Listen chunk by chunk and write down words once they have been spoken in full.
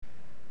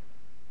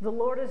The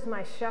Lord is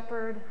my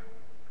shepherd,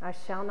 I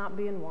shall not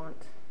be in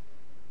want.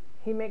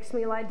 He makes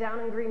me lie down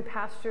in green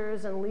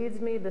pastures and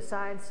leads me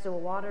beside still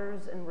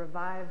waters and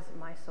revives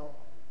my soul.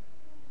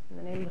 In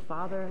the name of the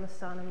Father, and the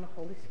Son, and the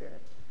Holy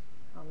Spirit.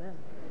 Amen.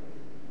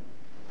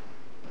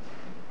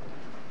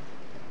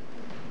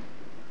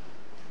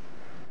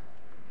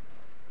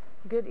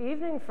 Good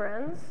evening,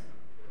 friends.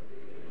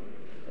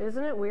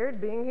 Isn't it weird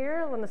being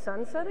here when the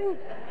sun's setting?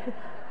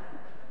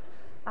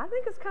 I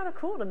think it's kind of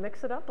cool to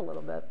mix it up a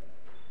little bit.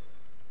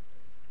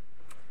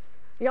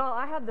 Y'all,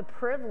 I had the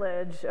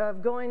privilege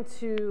of going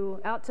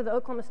out to the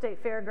Oklahoma State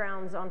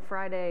Fairgrounds on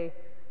Friday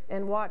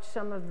and watch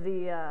some of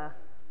the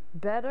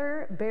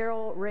Better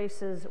Barrel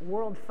Races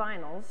World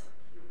Finals,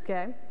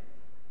 okay?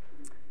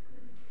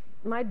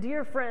 My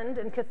dear friend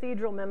and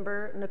cathedral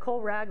member,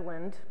 Nicole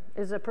Ragland,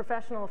 is a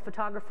professional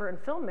photographer and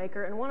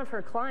filmmaker, and one of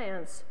her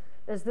clients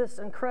is this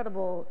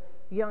incredible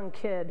young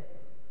kid.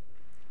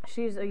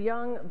 She's a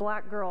young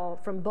black girl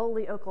from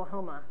Boley,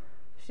 Oklahoma.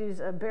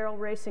 She's a barrel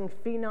racing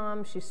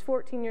phenom. She's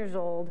 14 years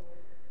old.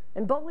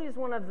 And Boley is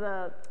one of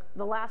the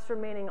last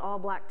remaining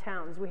all-black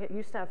towns. We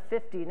used to have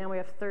 50, now we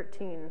have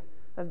 13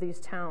 of these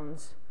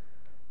towns,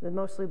 the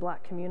mostly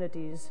black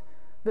communities.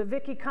 But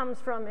Vicky comes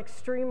from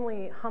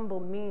extremely humble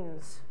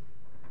means.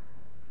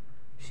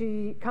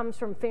 She comes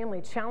from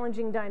family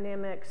challenging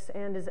dynamics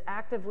and is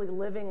actively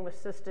living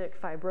with cystic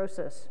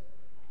fibrosis.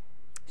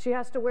 She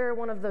has to wear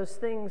one of those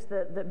things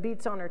that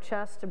beats on her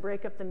chest to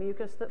break up the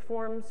mucus that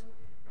forms.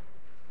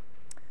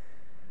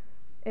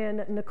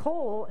 And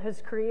Nicole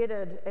has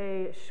created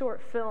a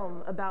short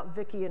film about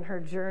Vicky and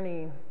her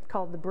journey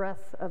called The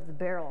Breath of the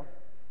Barrel,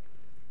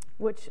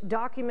 which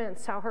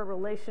documents how her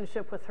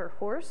relationship with her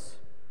horse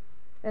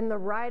and the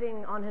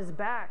riding on his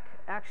back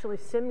actually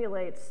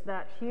simulates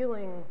that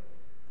healing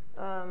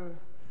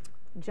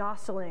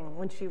jostling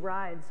when she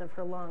rides of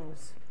her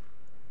lungs,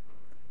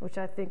 which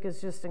I think is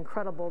just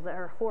incredible that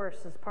her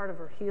horse is part of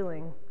her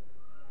healing.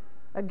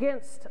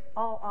 Against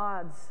all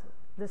odds,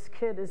 this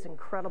kid is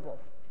incredible.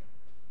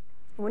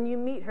 When you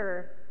meet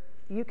her,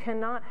 you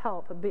cannot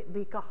help but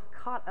be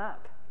caught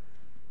up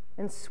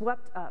and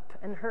swept up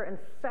in her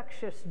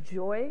infectious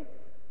joy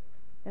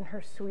and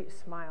her sweet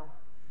smile.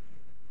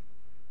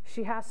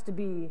 She has to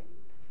be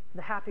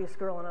the happiest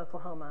girl in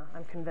Oklahoma,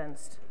 I'm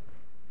convinced.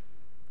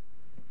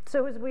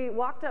 So as we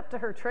walked up to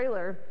her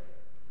trailer,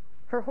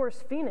 her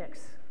horse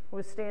Phoenix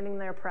was standing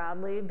there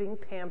proudly, being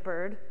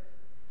pampered.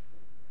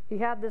 He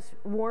had this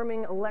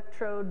warming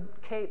electrode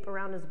cape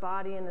around his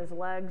body and his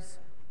legs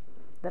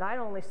that I'd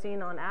only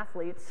seen on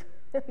athletes,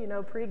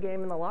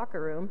 pregame in the locker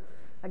room.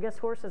 I guess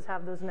horses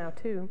have those now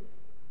too.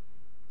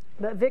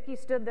 But Vicky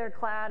stood there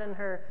clad in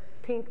her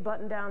pink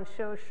button-down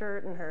show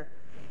shirt and her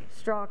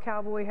straw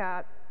cowboy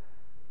hat,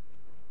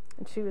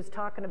 and she was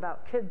talking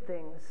about kid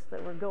things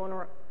that were going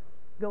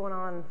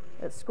on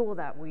at school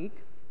that week.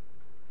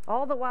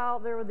 All the while,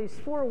 there were these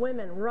 4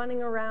 women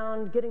running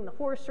around, getting the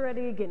horse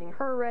ready, getting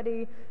her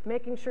ready,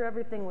 making sure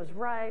everything was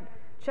right,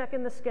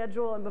 checking the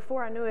schedule, and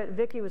before I knew it,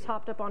 Vicky was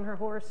hopped up on her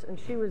horse, and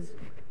she was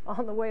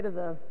on the way to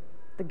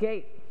the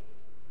gate.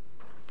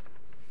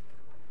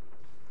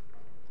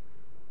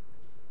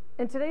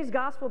 In today's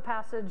gospel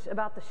passage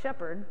about the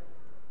shepherd,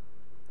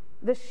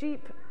 the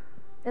sheep,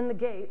 and the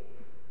gate,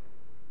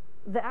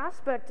 the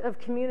aspect of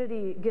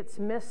community gets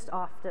missed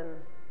often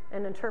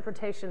in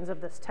interpretations of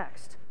this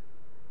text.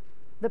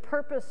 The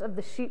purpose of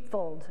the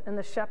sheepfold and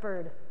the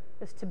shepherd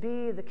is to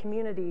be the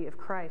community of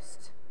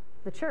Christ,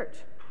 the church.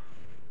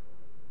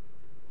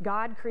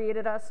 God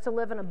created us to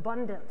live in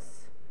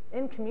abundance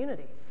in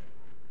community.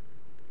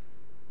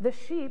 The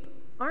sheep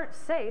aren't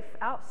safe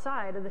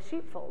outside of the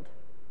sheepfold,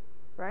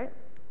 right?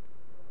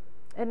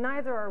 And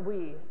neither are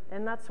we,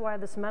 and that's why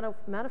this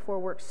metaphor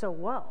works so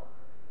well.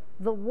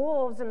 The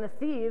wolves and the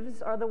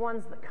thieves are the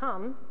ones that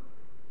come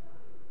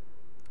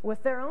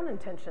with their own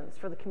intentions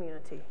for the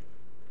community.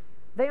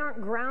 They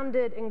aren't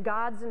grounded in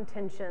God's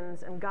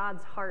intentions and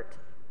God's heart.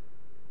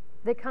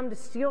 They come to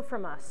steal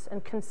from us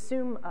and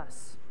consume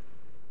us.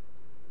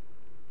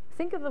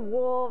 Think of the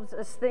wolves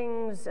as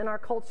things in our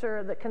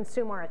culture that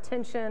consume our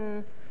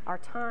attention, our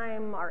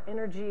time, our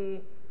energy,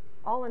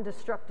 all in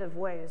destructive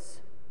ways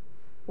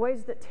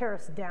that tear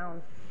us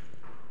down.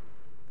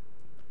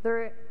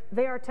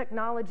 They are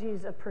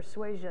technologies of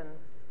persuasion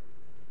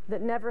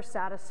that never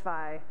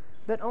satisfy,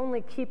 but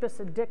only keep us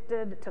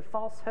addicted to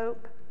false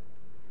hope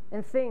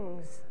and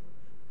things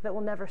that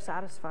will never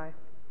satisfy.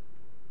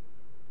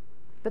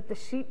 But the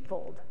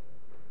sheepfold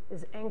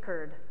is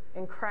anchored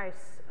in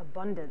Christ's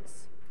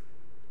abundance.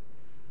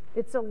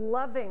 It's a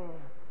loving,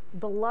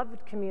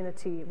 beloved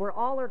community where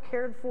all are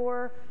cared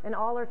for and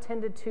all are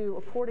tended to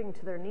according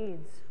to their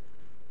needs.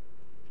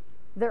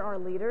 There are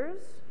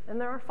leaders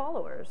and there are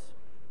followers.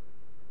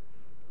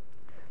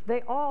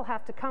 They all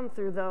have to come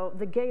through, though,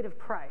 the gate of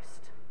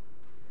Christ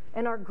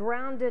and are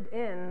grounded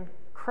in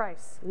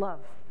Christ's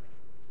love.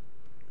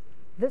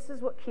 This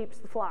is what keeps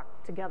the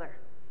flock together.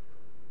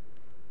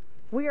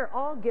 We are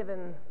all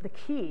given the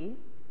key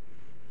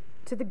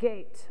to the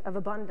gate of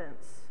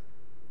abundance.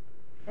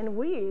 And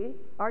we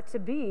are to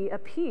be a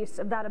piece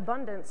of that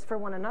abundance for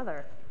one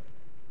another,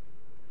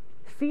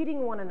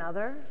 feeding one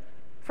another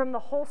from the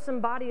wholesome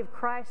body of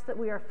Christ that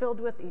we are filled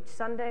with each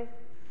Sunday.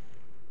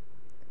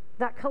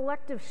 That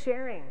collective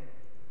sharing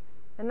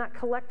and that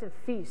collective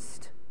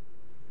feast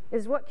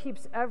is what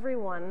keeps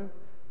everyone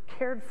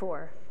cared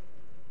for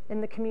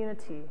in the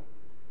community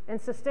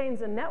and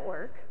sustains a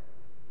network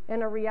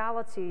and a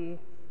reality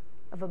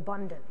of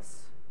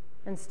abundance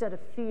instead of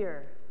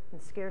fear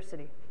and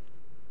scarcity.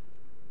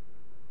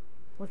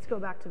 Let's go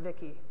back to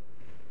Vicky.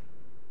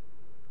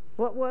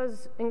 What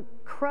was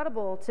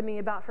incredible to me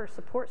about her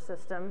support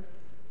system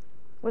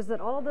was that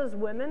all those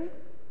women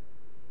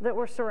that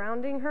were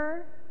surrounding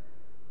her,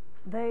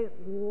 they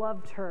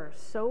loved her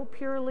so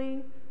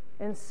purely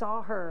and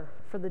saw her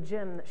for the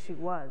gem that she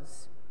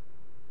was.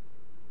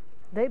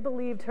 They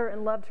believed her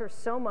and loved her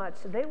so much.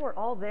 They were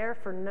all there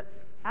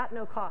at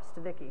no cost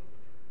to Vicky.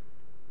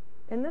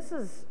 And this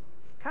is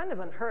kind of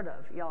unheard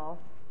of, y'all.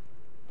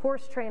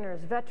 Horse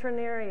trainers,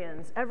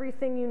 veterinarians,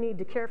 everything you need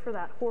to care for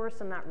that horse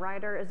and that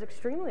rider is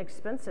extremely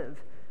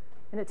expensive,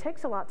 and it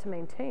takes a lot to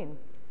maintain.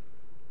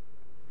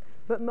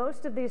 But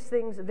most of these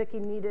things that Vicky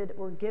needed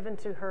were given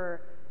to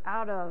her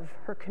out of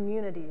her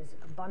community's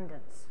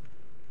abundance.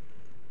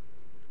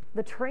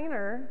 The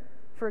trainer,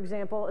 for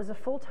example, is a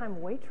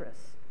full-time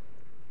waitress,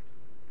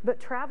 but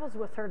travels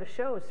with her to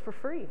shows for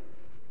free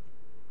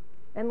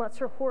and lets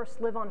her horse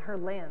live on her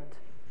land,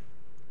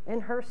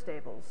 in her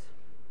stables,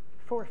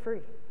 for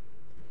free.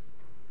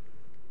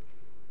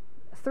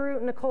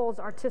 Through Nicole's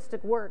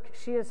artistic work,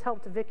 she has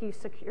helped Vicky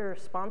secure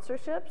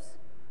sponsorships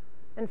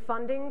and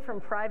funding from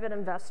private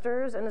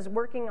investors and is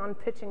working on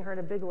pitching her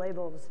to big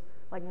labels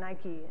like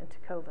Nike and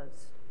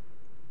Tecovas.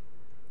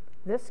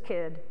 This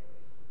kid,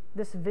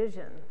 this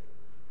vision,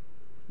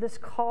 this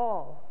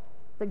call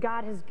that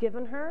God has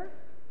given her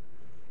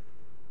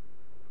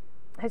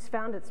has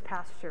found its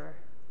pasture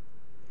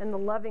in the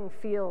loving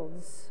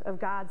fields of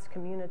God's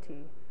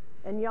community.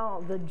 And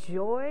y'all, the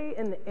joy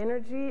and the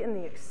energy and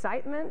the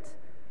excitement,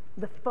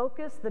 the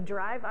focus, the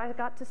drive I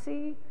got to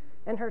see,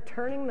 and her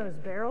turning those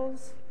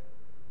barrels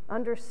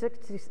under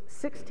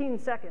 16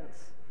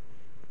 seconds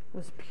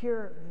was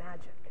pure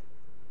magic.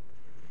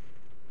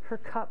 Her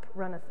cup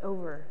runneth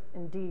over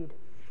indeed.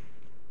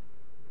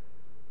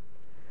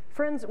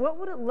 Friends, what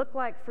would it look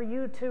like for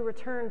you to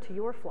return to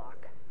your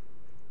flock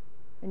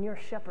and your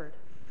shepherd?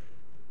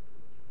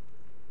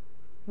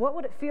 What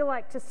would it feel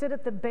like to sit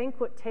at the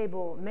banquet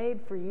table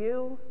made for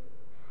you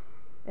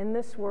in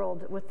this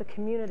world with the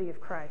community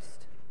of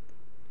Christ?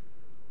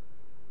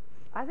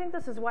 I think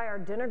this is why our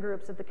dinner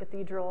groups at the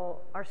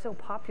cathedral are so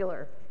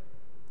popular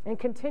and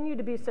continue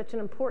to be such an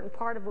important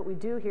part of what we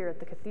do here at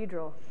the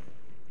cathedral.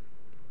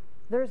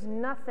 There's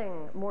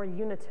nothing more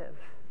unitive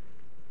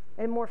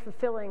and more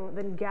fulfilling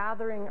than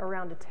gathering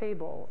around a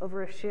table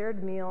over a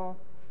shared meal,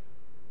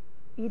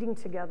 eating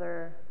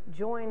together,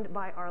 joined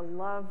by our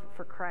love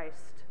for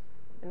Christ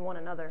and one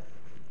another.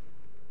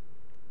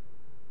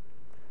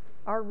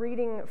 Our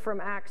reading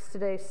from Acts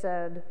today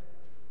said,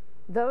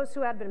 "Those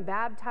who had been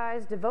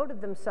baptized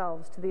devoted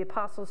themselves to the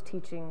apostles'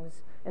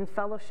 teachings and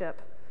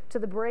fellowship, to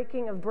the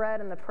breaking of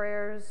bread and the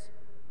prayers.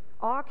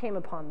 Awe came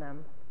upon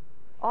them.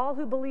 All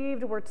who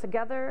believed were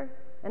together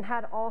and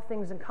had all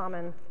things in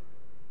common.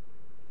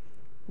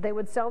 They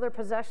would sell their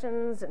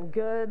possessions and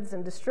goods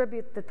and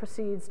distribute the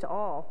proceeds to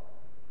all,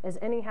 as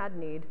any had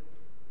need.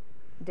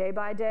 Day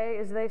by day,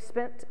 as they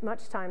spent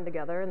much time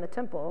together in the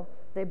temple,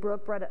 they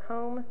broke bread at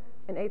home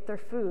and ate their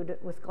food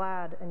with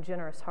glad and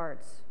generous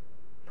hearts,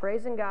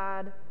 praising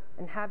God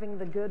and having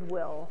the good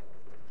will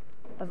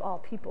of all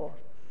people.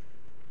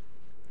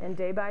 And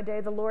day by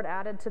day, the Lord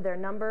added to their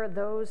number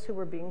those who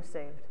were being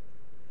saved."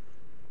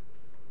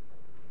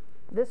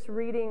 This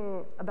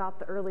reading about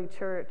the early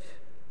church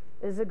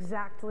is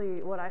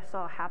exactly what I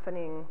saw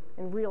happening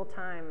in real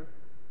time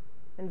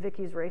in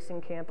Vicky's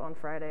racing camp on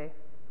Friday.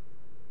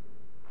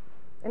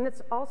 And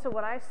it's also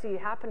what I see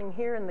happening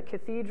here in the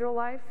cathedral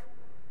life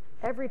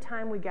every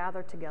time we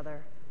gather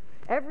together.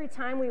 Every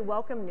time we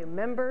welcome new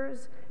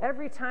members,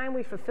 every time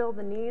we fulfill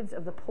the needs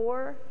of the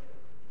poor,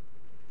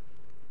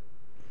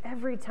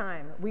 every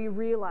time we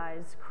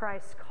realize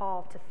Christ's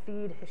call to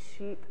feed his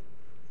sheep,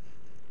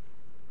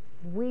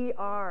 we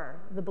are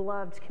the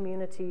beloved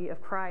community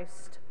of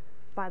Christ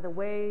by the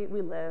way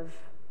we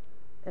live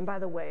and by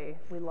the way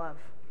we love.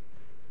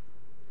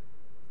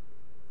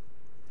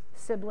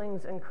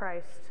 Siblings in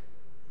Christ,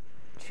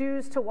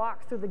 choose to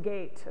walk through the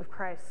gate of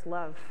Christ's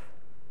love.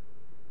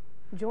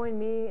 Join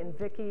me and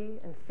Vicky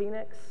and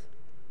Phoenix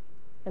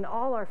and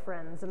all our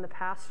friends in the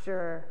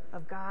pasture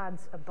of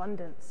God's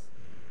abundance.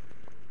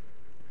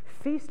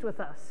 Feast with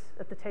us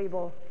at the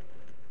table,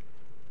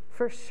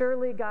 for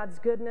surely God's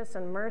goodness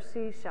and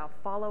mercy shall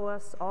follow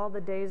us all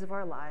the days of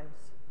our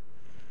lives,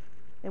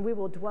 and we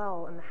will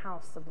dwell in the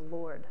house of the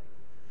Lord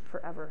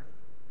forever.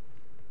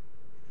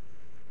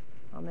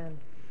 Amen.